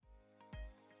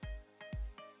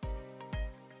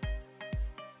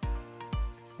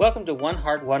Welcome to One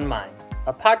Heart, One Mind,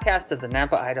 a podcast of the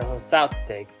Nampa, Idaho South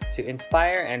Stake to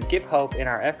inspire and give hope in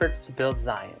our efforts to build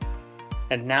Zion.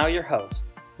 And now your host,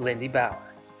 Lindy Bauer.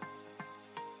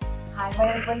 Hi, my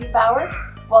name is Lindy Bauer.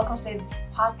 Welcome to today's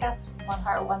podcast of One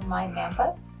Heart, One Mind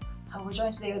Nampa. We're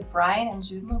joined today with Brian and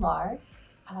Jude Millard.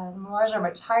 The Millards are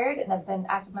retired and have been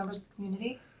active members of the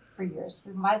community for years.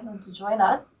 We invited them to join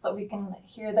us so that we can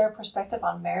hear their perspective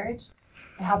on marriage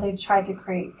and how they've tried to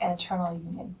create an eternal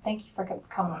union. Thank you for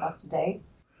coming with us today.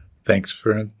 Thanks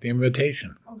for the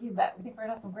invitation. Oh, you bet. We think we're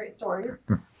going to have some great stories.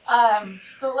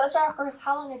 So let's start first.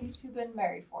 How long have you two been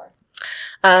married for?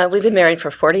 We've been married for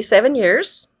 47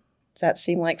 years. Does that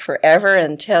seem like forever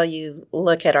until you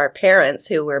look at our parents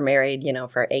who were married,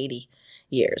 for 80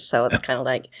 years. So it's kind of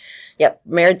like,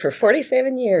 married for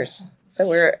 47 years. So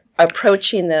we're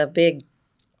approaching the big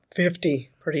 50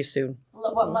 pretty soon.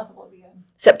 What month will it be in?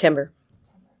 September.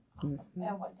 Awesome.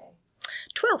 And what day?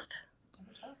 12th.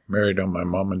 September 12th. Married on my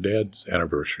mom and dad's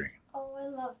anniversary. Oh, I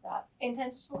love that.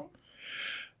 Intentionally?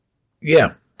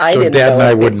 Yeah. I so didn't Dad know and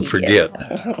I it, but wouldn't he forget.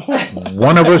 did.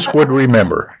 One of us would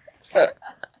remember. I'll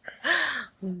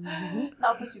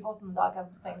put you both in the doghouse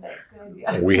the same day. Good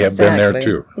idea. We have been there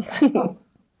too.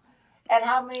 And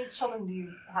how many children do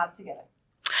you have together?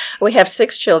 We have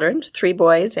 6 children, 3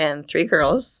 boys and 3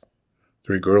 girls.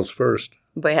 3 girls first.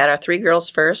 We had our 3 girls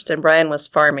first, and Brian was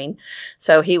farming.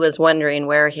 So he was wondering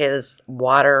where his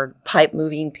water pipe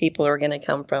moving people are going to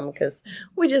come from because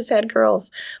we just had girls.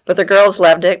 But the girls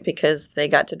loved it because they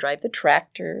got to drive the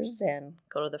tractors and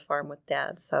go to the farm with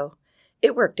Dad. So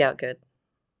it worked out good.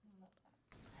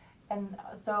 And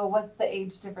so what's the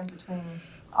age difference between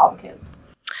all the kids?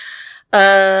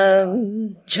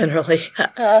 Generally,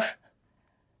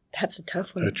 that's a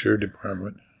tough one. That's your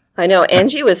department. I know.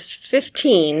 Angie was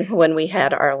 15 when we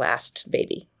had our last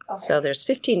baby. Okay. So there's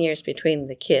 15 years between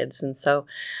the kids. And so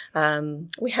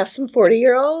we have some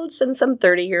 40-year-olds and some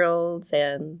 30-year-olds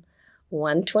and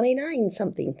one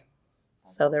 29-something.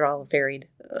 So they're all varied.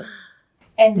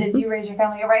 And did you raise your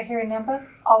family right here in Nampa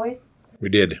always? We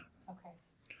did.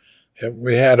 Okay.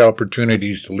 We had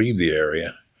opportunities to leave the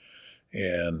area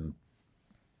and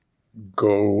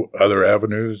go other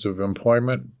avenues of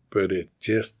employment, but it's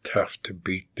just tough to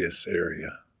beat this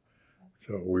area.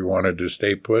 So we wanted to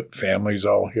stay put. Family's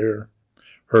all here.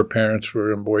 Her parents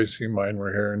were in Boise, mine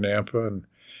were here in Nampa, and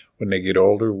when they get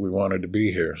older, we wanted to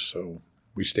be here, so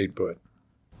we stayed put.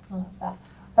 I love that.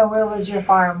 And where was your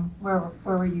farm? Where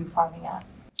were you farming at?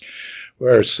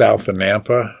 We're south of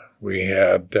Nampa. We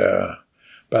had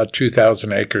about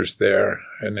 2,000 acres there,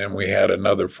 and then we had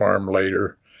another farm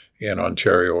later in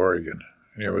Ontario, Oregon,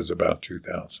 and it was about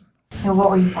 2,000. And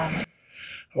what were you farming?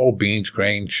 Oh, beans,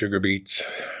 grain, sugar beets.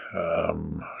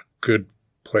 Good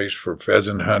place for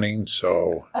pheasant hunting,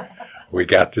 so we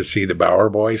got to see the Bauer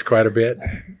boys quite a bit.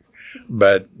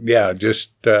 But, yeah,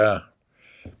 just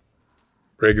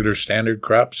regular standard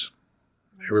crops.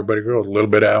 Everybody grows a little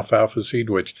bit of alfalfa seed,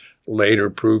 which later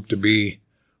proved to be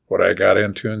what I got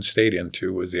into and stayed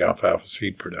into was the alfalfa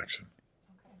seed production.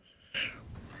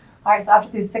 All right, so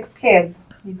after these 6 kids,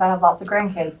 you've got to have lots of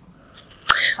grandkids.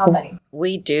 How many?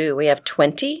 We do. We have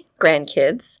 20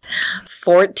 grandkids.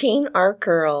 14 are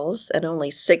girls and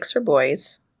only 6 are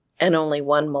boys and only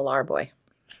 1 Millar boy.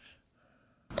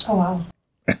 Oh, wow.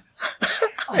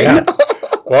 Yeah.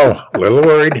 Well, a little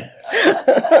worried.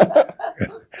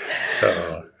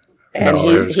 And No,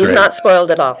 it was he's great. not spoiled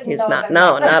at all. He's No, not.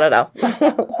 no. No, not at all.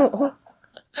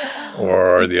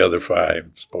 Or are the other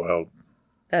 5 spoiled?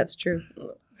 That's true.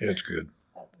 It's good.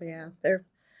 Yeah,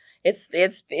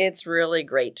 it's really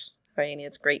great. I mean,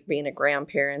 it's great being a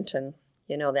grandparent, and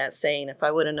that saying, if I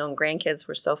would have known grandkids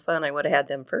were so fun, I would have had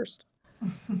them first.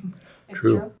 It's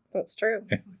True. true. That's true.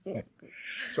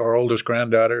 So our oldest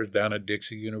granddaughter is down at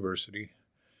Dixie University,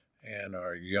 and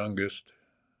our youngest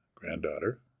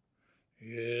granddaughter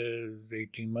is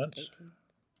 18 months.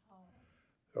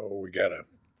 So we got a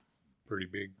pretty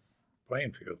big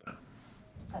playing field.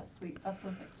 That's sweet. That's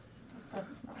perfect. That's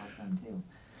perfect for all of them too.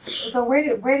 So where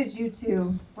did you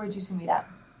two meet at?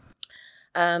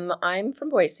 I'm from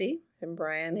Boise, and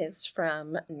Brian is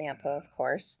from Nampa, of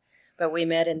course. But we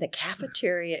met in the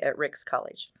cafeteria at Rick's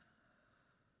College.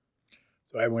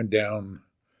 So I went down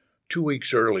 2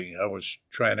 weeks early. I was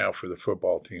trying out for the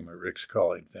football team at Rick's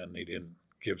College. Then they didn't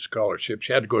give scholarships.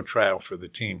 You had to go try out for the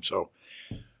team. So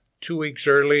 2 weeks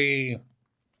early,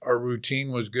 our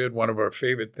routine was good. One of our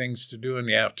favorite things to do in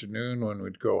the afternoon when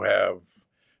we'd go have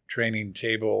training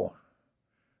table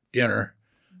dinner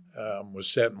was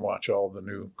sit and watch all the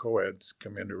new co-eds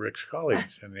come into Rick's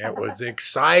College. And it was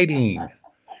exciting.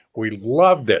 We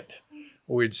loved it.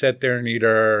 We'd sit there and eat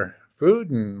our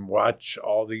food and watch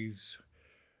all these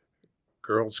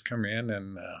girls come in,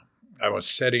 and I was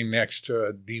sitting next to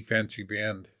a defensive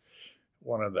end,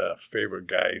 one of the favorite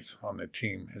guys on the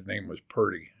team. His name was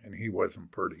Purdy, and he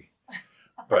wasn't Purdy,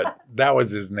 but that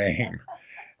was his name.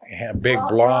 He had big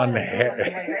blonde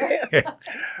hair,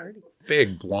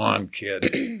 big blonde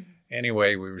kid.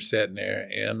 Anyway, we were sitting there,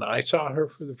 and I saw her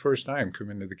for the first time come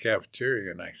into the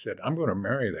cafeteria, and I said, I'm going to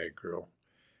marry that girl.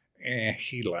 And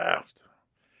he laughed.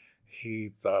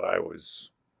 He thought I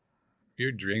was,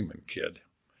 you're dreaming, kid.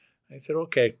 I said,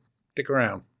 okay, stick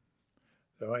around.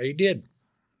 So he did,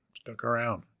 stuck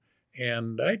around.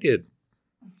 And I did.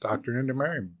 Talked her into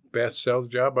marrying. Best sales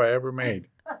job I ever made.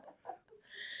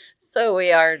 So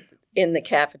we are in the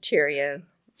cafeteria,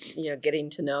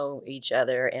 getting to know each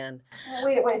other. And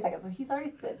wait a second. So he's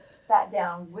already sat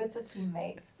down with the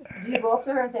teammate. Do you go up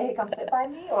to her and say, hey, come sit by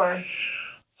me? Or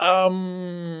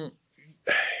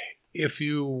if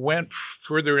you went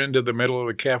further into the middle of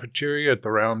the cafeteria at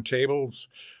the round tables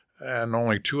and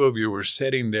only two of you were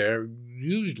sitting there,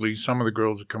 usually some of the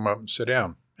girls would come up and sit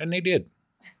down. And they did.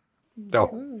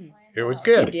 So it was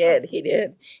good. He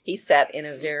did. He sat in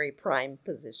a very prime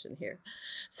position here.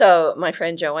 So my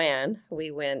friend Joanne,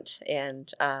 we went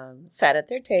and sat at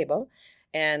their table,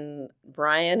 and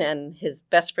Brian and his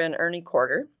best friend Ernie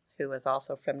Corder, who was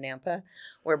also from Nampa,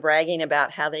 were bragging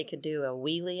about how they could do a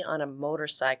wheelie on a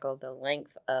motorcycle the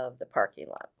length of the parking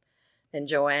lot. And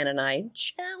Joanne and I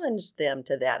challenged them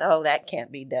to that. Oh, that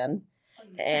can't be done.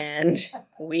 And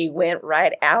we went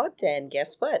right out, and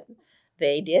guess what?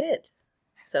 They did it.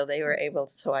 So they were able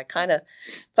to, so I kind of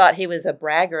thought he was a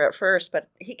bragger at first, but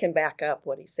he can back up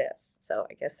what he says. So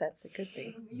I guess that's a good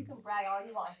thing. You can brag all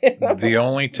you want. The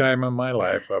only time in my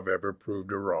life I've ever proved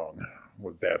her wrong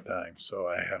was that time. So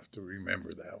I have to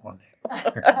remember that one.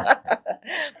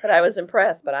 But I was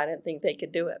impressed, but I didn't think they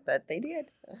could do it, but they did.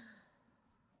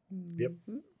 Yep.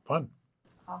 Fun.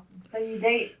 Awesome. So you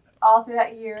date all through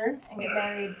that year and get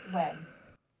married when?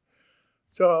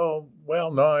 So, well,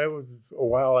 no, it was a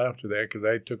while after that because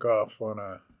I took off on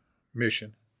a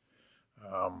mission.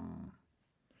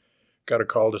 Got a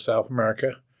call to South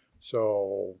America.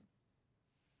 So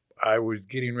I was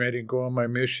getting ready to go on my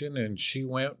mission, and she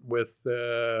went with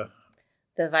the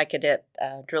Vicadet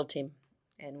drill team.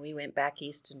 And we went back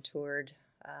east and toured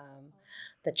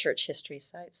the church history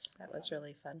sites. That was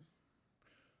really fun.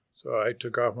 So I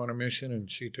took off on a mission,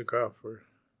 and she took off for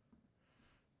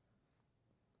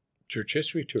church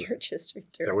history tour. Church history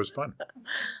tour. That was fun.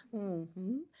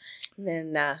 Mm-hmm. And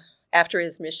then after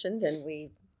his mission, then we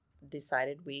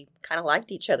decided we kind of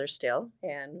liked each other still,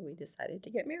 and we decided to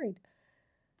get married.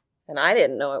 And I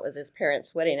didn't know it was his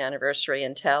parents' wedding anniversary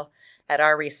until at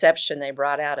our reception they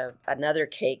brought out another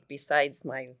cake besides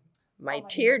my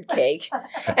tiered cake,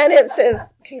 and it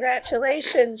says,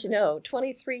 "Congratulations,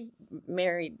 23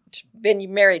 married,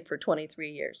 been married for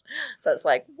 23 years." So it's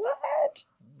like, what?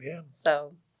 Yeah.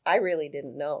 So I really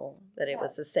didn't know that it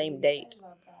was the same date.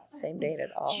 Same date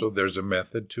at all. So there's a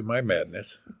method to my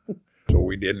madness. So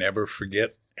we didn't ever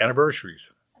forget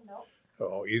anniversaries. Nope.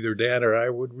 So either Dad or I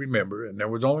would remember. And there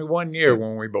was only 1 year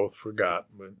when we both forgot.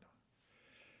 But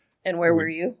and where were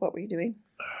you? What were you doing?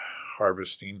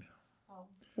 Harvesting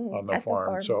on the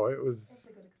farm. So it was, that's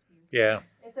a good excuse. Yeah.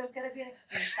 If there's going to be an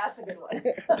excuse, that's a good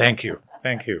one. Thank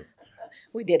you.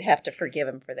 We did have to forgive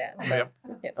him for that. Yep.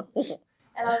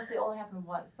 And obviously it only happened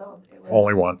once, so it was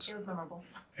Only once. It was memorable.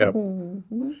 Yep.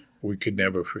 Mm-hmm. We could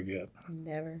never forget.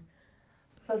 Never.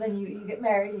 So then you get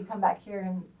married, you come back here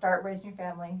and start raising your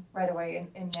family right away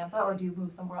in Nampa, or do you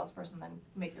move somewhere else first and then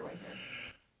make your way here?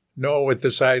 No, with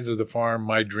the size of the farm,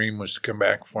 my dream was to come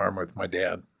back and farm with my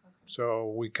dad. So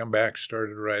we come back,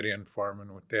 started right in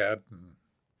farming with Dad,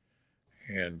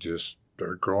 and just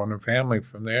started growing a family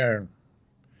from there. And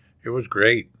it was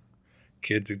great.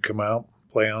 Kids would come out,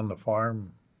 play on the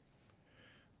farm,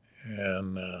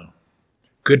 and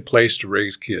good place to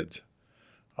raise kids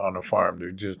on a farm.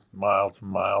 They're just miles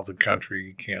and miles of country.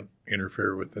 You can't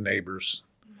interfere with the neighbors.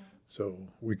 Mm-hmm. So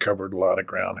we covered a lot of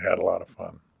ground, had a lot of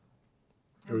fun.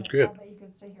 It was good. I bet you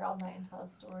could stay here all night and tell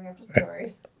us story after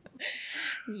story.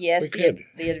 Yes,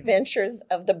 the adventures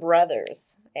of the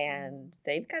brothers. And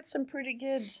they've got some pretty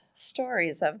good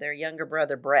stories of their younger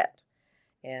brother, Brett.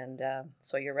 And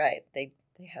so you're right. They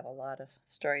have a lot of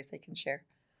stories they can share.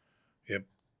 Yep.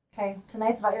 Okay,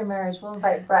 tonight's about your marriage. We'll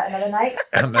invite Brett another night.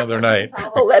 Another night.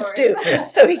 Well, let's do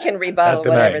so he can rebuttal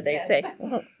whatever they say.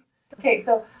 Okay,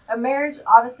 so a marriage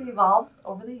obviously evolves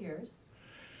over the years.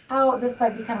 This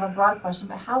might be kind of a broad question,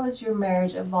 but how has your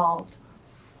marriage evolved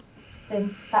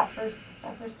since that first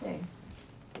day?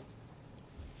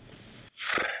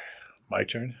 My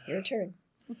turn? Your turn.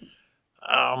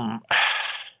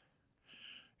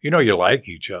 you like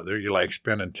each other. You like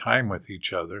spending time with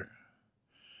each other.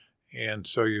 And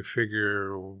so you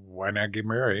figure, why not get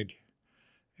married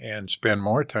and spend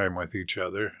more time with each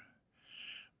other?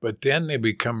 But then they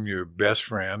become your best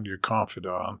friend, your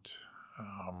confidant,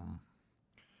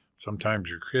 sometimes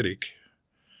your critic.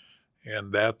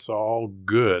 And that's all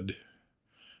good.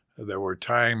 There were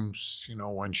times,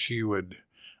 when she would,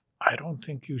 I don't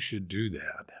think you should do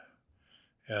that.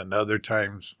 And other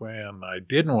times when I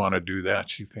didn't want to do that,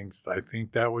 she thinks, I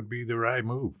think that would be the right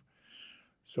move.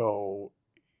 So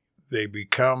they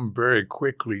become very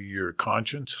quickly your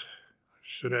conscience,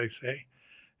 should I say.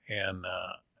 And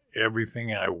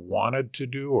everything I wanted to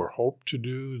do or hoped to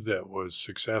do that was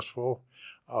successful,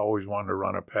 I always wanted to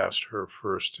run it past her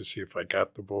first to see if I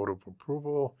got the vote of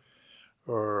approval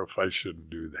or if I shouldn't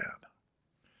do that.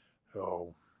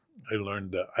 So I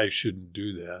learned that I shouldn't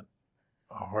do that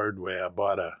a hard way.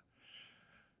 I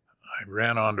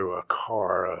ran onto a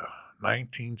car, a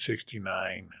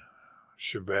 1969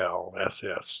 Chevelle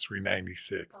SS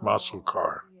 396 muscle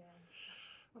car. Yes.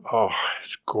 Oh,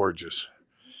 it's gorgeous.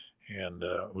 And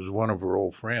it was one of her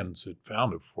old friends that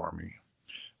found it for me.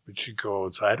 But she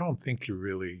goes, I don't think you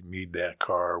really need that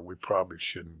car. We probably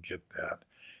shouldn't get that.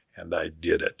 And I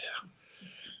did it.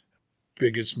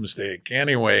 Biggest mistake.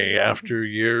 Anyway, after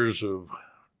years of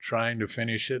trying to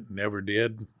finish it, never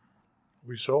did,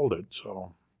 we sold it.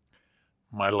 So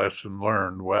my lesson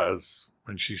learned was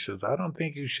when she says, I don't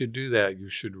think you should do that, you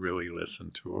should really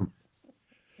listen to him.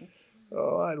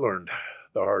 Oh, I learned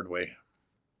the hard way.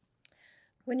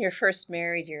 When you're first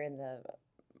married, you're in the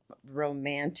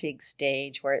romantic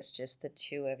stage where it's just the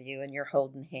two of you and you're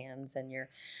holding hands and you're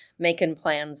making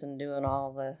plans and doing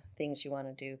all the things you want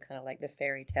to do, kind of like the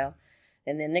fairy tale.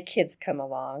 And then the kids come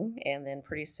along, and then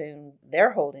pretty soon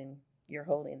you're holding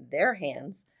their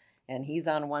hands, and he's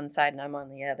on one side and I'm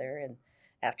on the other. And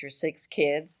after 6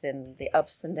 kids, then the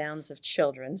ups and downs of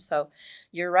children. So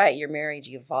you're right, your marriage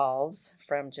evolves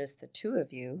from just the two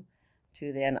of you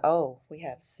to then, we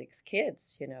have 6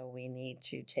 kids. We need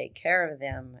to take care of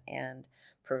them and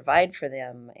provide for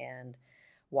them, and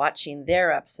watching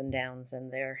their ups and downs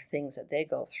and their things that they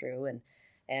go through,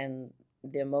 and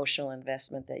the emotional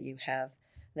investment that you have.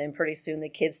 Then pretty soon the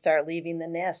kids start leaving the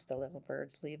nest. The little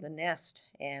birds leave the nest.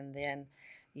 And then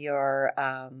you're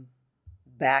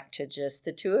back to just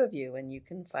the two of you, and you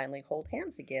can finally hold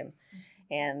hands again.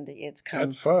 And it's come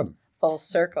That's fun. Full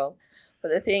circle. But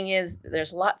the thing is,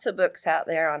 there's lots of books out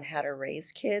there on how to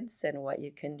raise kids and what you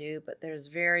can do, but there's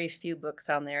very few books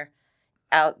out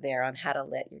there on how to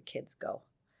let your kids go.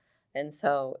 And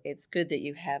so it's good that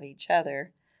you have each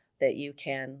other, that you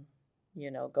can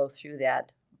go through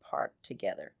that part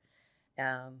together,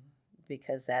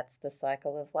 because that's the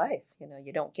cycle of life.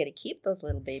 You don't get to keep those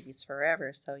little babies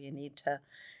forever, so you need to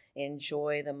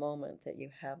enjoy the moment that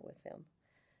you have with them.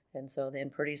 And so then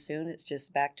pretty soon it's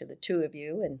just back to the two of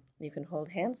you, and you can hold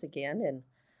hands again in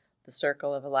the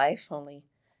circle of life, only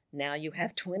now you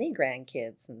have 20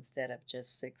 grandkids instead of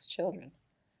just 6 children.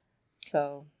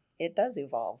 So it does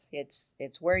evolve. It's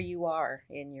where you are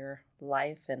in your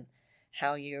life and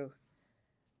who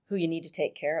you need to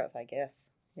take care of, I guess,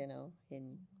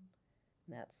 and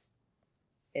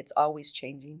it's always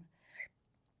changing.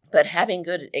 But having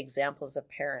good examples of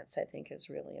parents, I think, is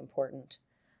really important.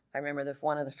 I remember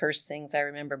one of the first things I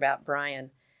remember about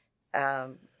Brian,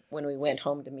 when we went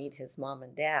home to meet his mom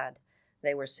and dad,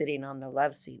 they were sitting on the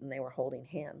love seat and they were holding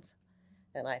hands.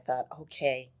 And I thought,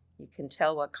 okay, you can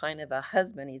tell what kind of a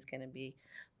husband he's going to be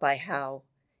by how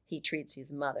he treats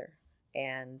his mother.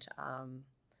 And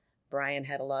Brian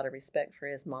had a lot of respect for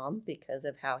his mom because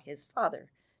of how his father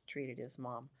treated his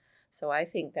mom. So I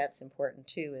think that's important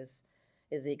too, is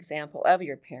the example of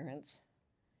your parents,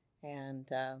 and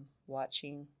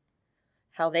watching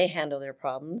how they handle their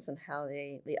problems and how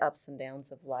the ups and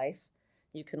downs of life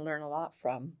you can learn a lot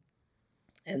from,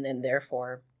 and then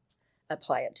therefore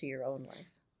apply it to your own life.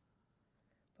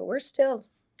 But we're still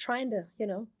trying to,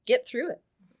 get through it.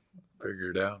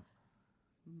 Figure it out.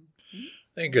 Mm-hmm.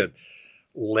 I think that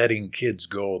letting kids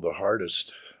go, the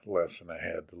hardest lesson I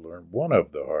had to learn, one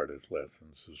of the hardest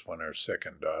lessons, was when our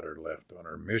second daughter left on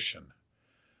her mission.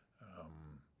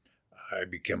 I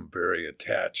became very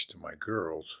attached to my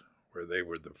girls, where they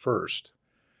were the first.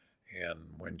 And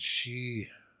when she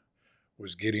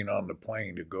was getting on the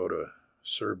plane to go to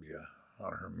Serbia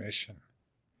on her mission,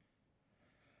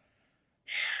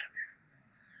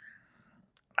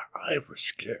 I was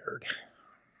scared.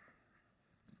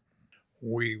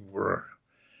 We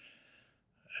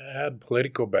had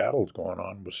political battles going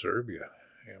on with Serbia,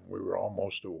 and we were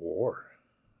almost at war.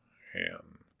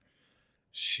 And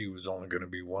she was only going to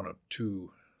be one of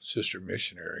 2 sister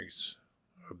missionaries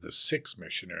of the 6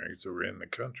 missionaries that were in the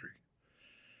country.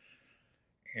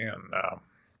 And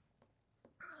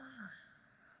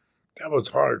that was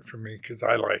hard for me because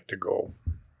I like to go,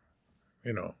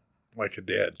 like a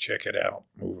dad, check it out,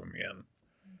 move them in,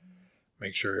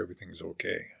 make sure everything's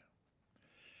okay.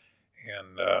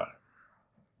 And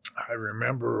I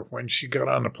remember when she got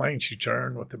on the plane, she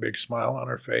turned with a big smile on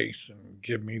her face and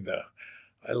gave me the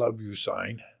I love you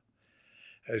sign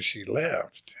as she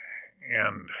left.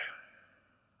 And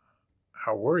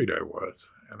how worried I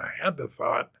was. And I had the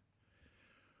thought,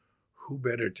 who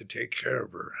better to take care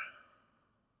of her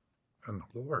than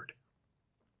the Lord?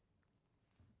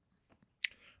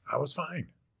 I was fine.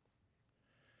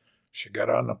 She got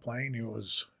on the plane. It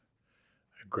was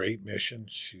a great mission.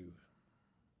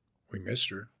 We missed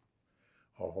her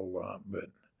a whole lot,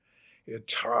 but it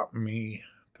taught me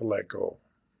to let go.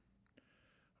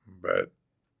 But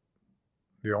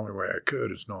the only way I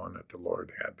could is knowing that the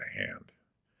Lord had the hand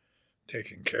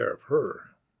taking care of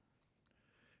her,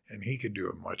 and he could do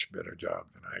a much better job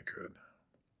than I could.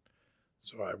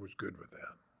 So I was good with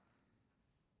that.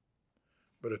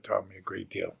 But it taught me a great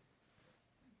deal.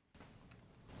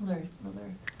 Those are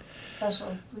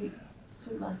special, sweet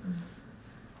lessons.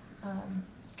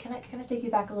 Can I take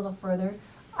you back a little further?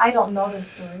 I don't know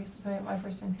this story. It's my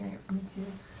first time hearing it from you too.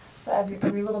 But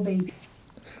every little baby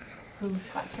who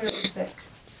got terribly sick.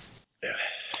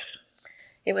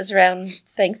 It was around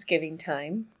Thanksgiving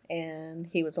time, and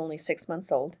he was only 6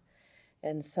 months old.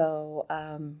 And so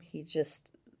he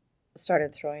just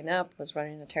started throwing up, was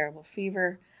running a terrible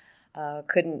fever,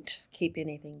 couldn't keep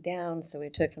anything down. So we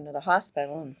took him to the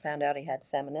hospital and found out he had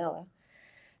salmonella.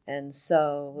 And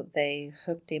so they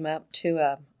hooked him up to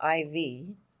a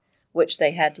IV, which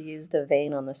they had to use the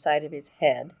vein on the side of his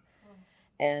head.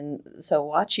 And so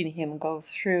watching him go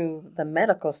through the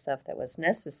medical stuff that was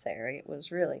necessary, it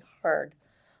was really hard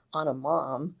on a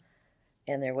mom,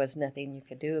 and there was nothing you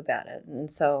could do about it.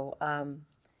 And so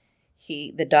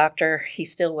the doctor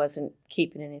still wasn't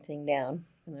keeping anything down,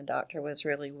 and the doctor was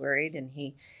really worried, and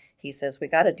he says, we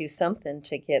got to do something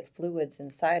to get fluids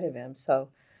inside of him. So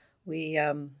we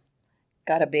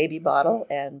got a baby bottle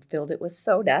and filled it with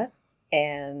soda,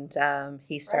 and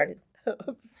he started...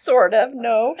 Sort of,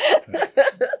 no.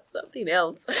 Something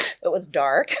else. It was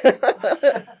dark.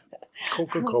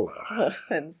 Coca-Cola.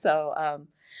 And so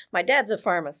my dad's a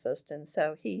pharmacist, and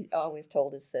so he always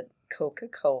told us that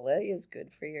Coca-Cola is good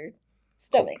for your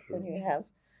stomach when you have,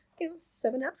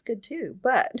 7-Up's good too.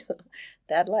 But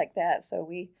Dad liked that, so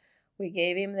we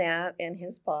gave him that in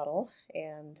his bottle,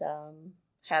 and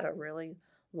had a really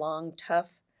long, tough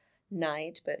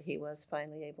night, but he was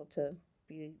finally able to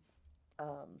be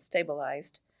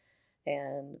stabilized.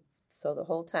 And so the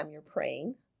whole time you're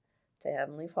praying to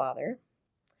Heavenly Father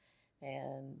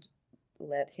and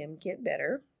let him get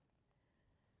better.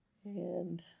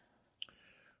 And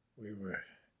we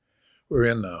were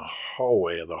in the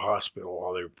hallway of the hospital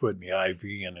while they were putting the IV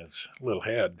in his little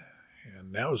head,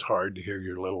 and that was hard to hear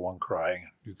your little one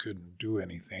cry. You couldn't do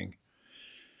anything,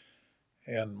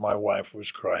 and my wife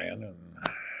was crying,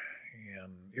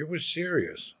 and it was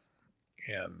serious.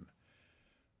 And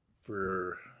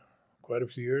for quite a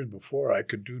few years before, I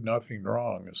could do nothing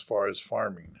wrong as far as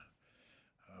farming.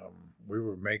 We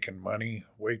were making money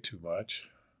way too much,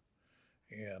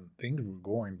 and things were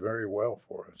going very well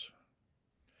for us.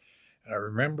 And I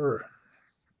remember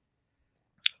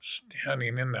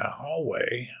standing in that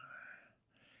hallway,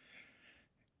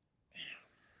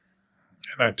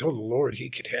 and I told the Lord he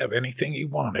could have anything he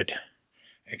wanted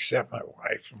except my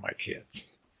wife and my kids.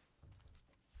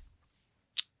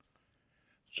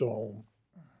 So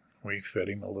we fed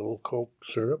him a little Coke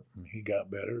syrup, and he got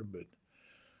better. But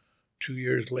 2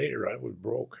 years later, I was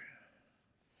broke.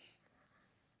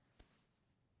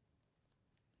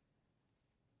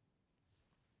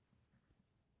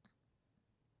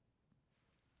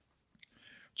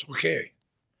 It's okay,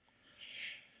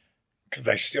 because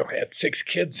I still had 6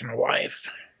 kids and a wife.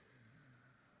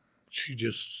 She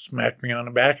just smacked me on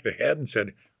the back of the head and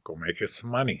said, go make us some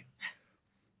money.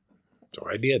 So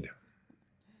I did.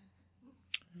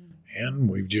 And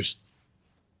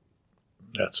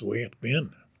that's the way it's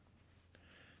been.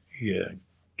 You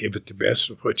give it the best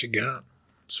of what you got.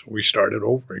 So we started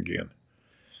over again.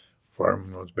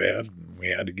 Farming was bad, and we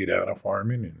had to get out of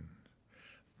farming, and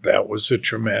that was a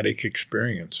traumatic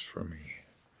experience for me.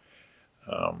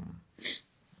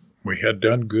 We had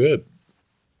done good.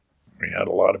 We had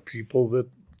a lot of people that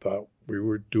thought we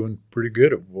were doing pretty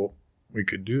good at what we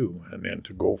could do. And then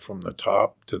to go from the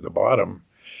top to the bottom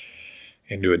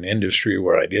into an industry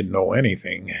where I didn't know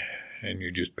anything, and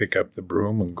you just pick up the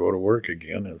broom and go to work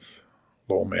again as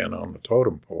low man on the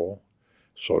totem pole,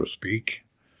 so to speak.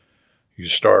 you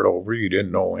start over. You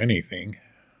didn't know anything.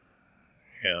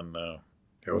 And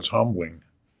it was humbling,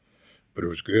 but it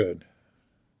was good.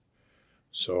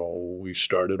 So we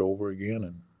started over again,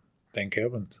 and thank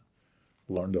heavens,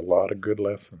 learned a lot of good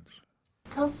lessons.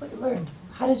 Tell us what you learned.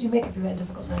 How did you make it through that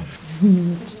difficult time?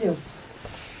 What did you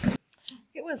do?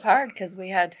 It was hard because we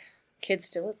had kids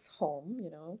still at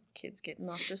home, kids getting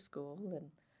off to school.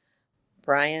 And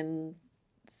Brian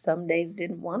some days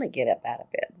didn't want to get up out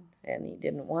of bed, and he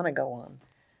didn't want to go on.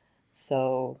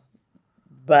 So,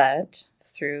 but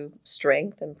through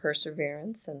strength and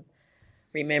perseverance and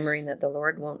remembering that the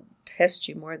Lord won't test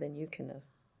you more than you can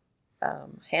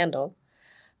handle,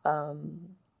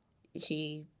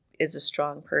 he is a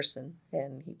strong person,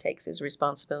 and he takes his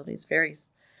responsibilities very,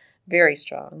 very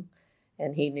strong,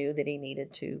 and he knew that he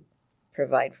needed to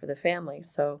provide for the family.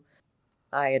 So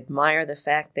I admire the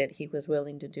fact that he was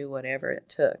willing to do whatever it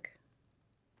took,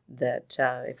 that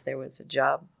if there was a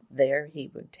job there, he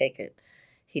would take it.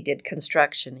 He did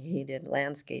construction, he did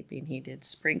landscaping, he did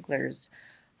sprinklers,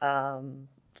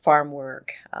 farm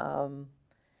work.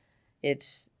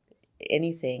 It's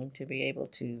anything to be able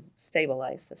to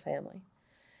stabilize the family.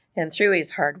 And through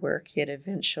his hard work, he'd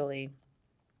eventually,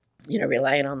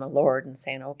 relying on the Lord and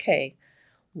saying, okay,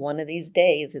 one of these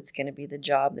days it's going to be the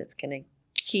job that's going to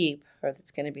keep, or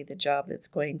that's going to be the job that's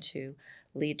going to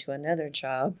lead to another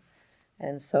job.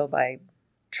 And so by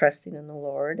trusting in the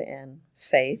Lord and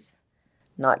faith,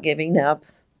 not giving up,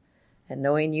 and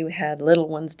knowing you had little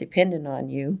ones dependent on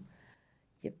you,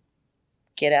 you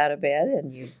get out of bed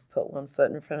and you put one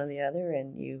foot in front of the other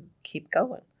and you keep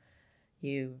going.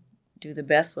 You do the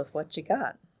best with what you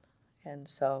got. And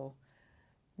so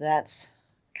that's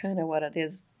kind of what it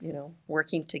is,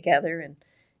 working together and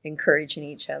encouraging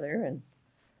each other and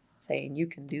saying, you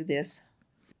can do this.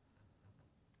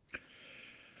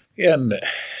 And I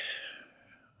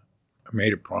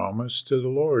made a promise to the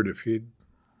Lord, if he'd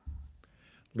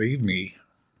leave me,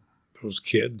 those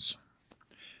kids,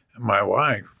 and my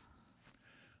wife,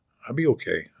 I'd be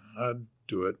okay. I'd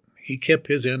do it. He kept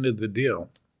his end of the deal.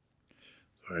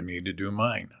 So I need to do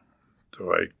mine.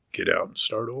 So I get out and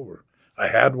start over. I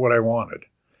had what I wanted,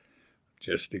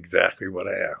 just exactly what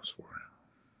I asked for.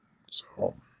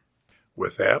 So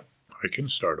with that, I can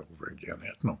start over again.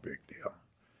 That's no big deal.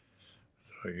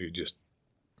 So you just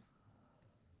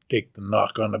take the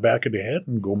knock on the back of the head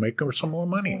and go make her some more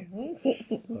money.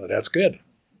 Well, that's good.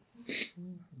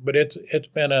 But it's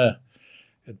been a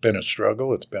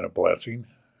struggle. It's been a blessing.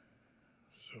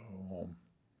 So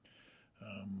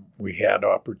we had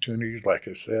opportunities, like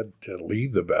I said, to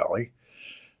leave the valley,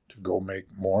 to go make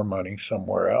more money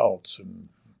somewhere else and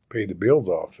pay the bills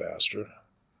off faster.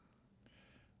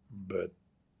 But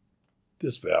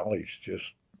this valley's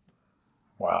just,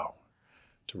 wow.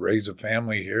 To raise a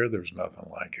family here, there's nothing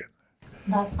like it.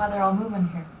 That's why they're all moving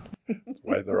here. That's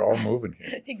why they're all moving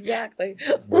here. Exactly.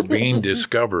 We're being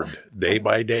discovered day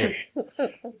by day. Keep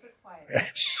it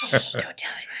quiet. Shh, don't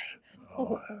tell anybody.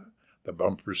 Oh, the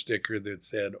bumper sticker that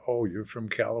said, "Oh, you're from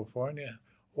California?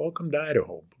 Welcome to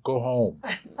Idaho. Go home."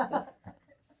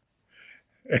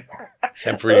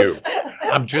 Except for you.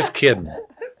 I'm just kidding.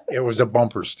 It was a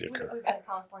bumper sticker. We've got a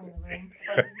California in the room.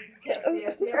 For those of you who can't see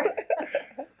us here.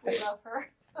 We love her.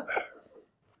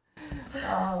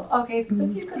 Oh, okay. So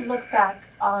if you could look back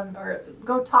on, or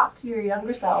go talk to your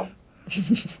younger selves,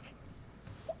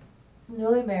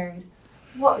 newly married,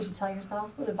 what would you tell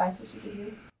yourselves? What advice would you give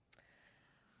you?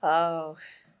 Oh,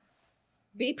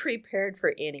 be prepared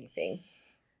for anything.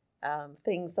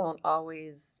 Things don't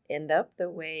always end up the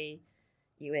way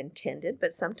you intended,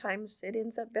 but sometimes it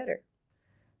ends up better.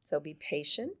 So be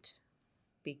patient,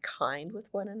 be kind with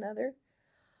one another,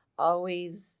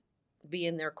 always be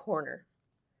in their corner.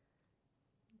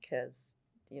 Because,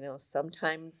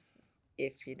 sometimes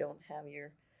if you don't have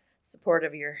your support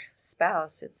of your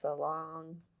spouse, it's a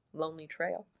long, lonely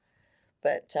trail.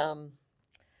 But,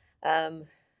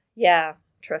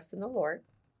 trust in the Lord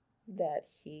that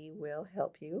he will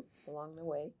help you along the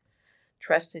way.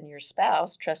 Trust in your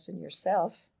spouse, trust in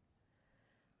yourself.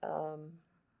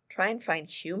 Try and find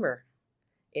humor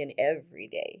in every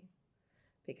day,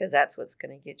 because that's what's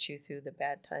going to get you through the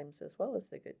bad times as well as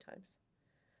the good times.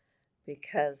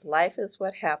 Because life is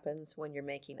what happens when you're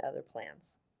making other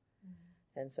plans.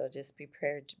 Mm-hmm. And so just be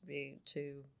prepared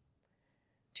to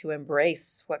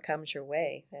embrace what comes your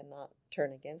way and not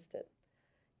turn against it.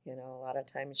 A lot of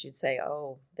times you'd say,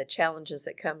 oh, the challenges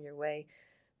that come your way,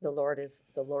 the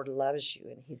Lord loves you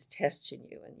and he's testing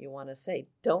you. And you want to say,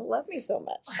 don't love me so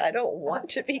much. I don't want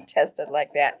to be tested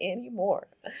like that anymore.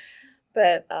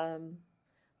 But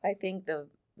I think the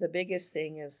biggest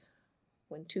thing is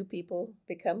when two people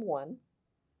become one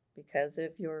because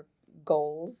of your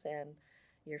goals and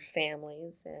your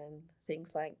families and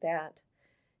things like that,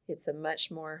 it's a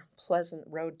much more pleasant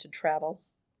road to travel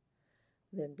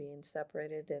than being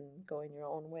separated and going your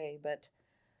own way. But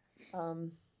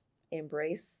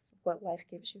embrace what life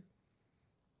gives you.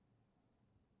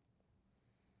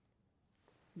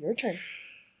 Your turn.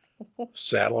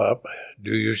 Saddle up,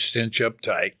 do your cinch up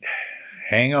tight,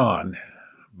 hang on,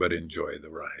 but enjoy the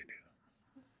ride.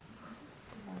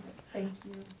 Thank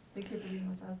you. Thank you for being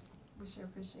with us. We sure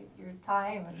appreciate your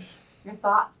time and your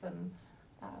thoughts, and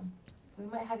we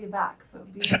might have you back, so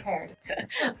be prepared.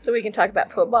 So we can talk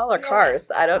about football or cars.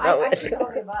 I don't know. I think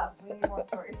I'll give up. We need more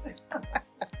stories.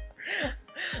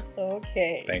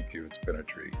 Okay. Thank you. It's been a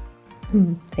treat.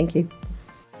 Thank you.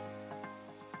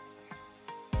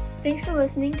 Thanks for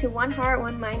listening to One Heart,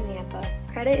 One Mind Nampa.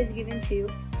 Credit is given to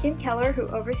Kim Keller, who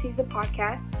oversees the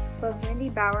podcast, both Lindy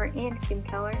Bauer and Kim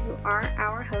Keller, who are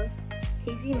our hosts,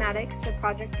 Casey Maddox, the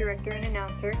project director and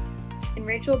announcer, and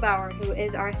Rachel Bauer, who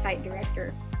is our site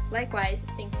director. Likewise,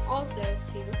 thanks also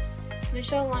to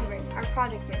Michelle Lundgren, our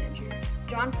project manager,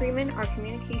 John Freeman, our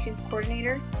communications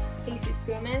coordinator, Jesus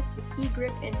Gomez, the key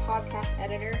grip and podcast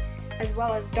editor, as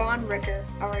well as Don Ricker,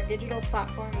 our digital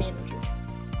platform manager.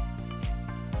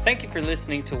 Thank you for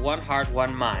listening to One Heart,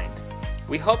 One Mind.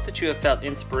 We hope that you have felt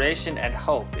inspiration and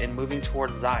hope in moving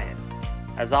towards Zion.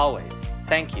 As always,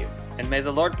 thank you, and may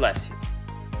the Lord bless you.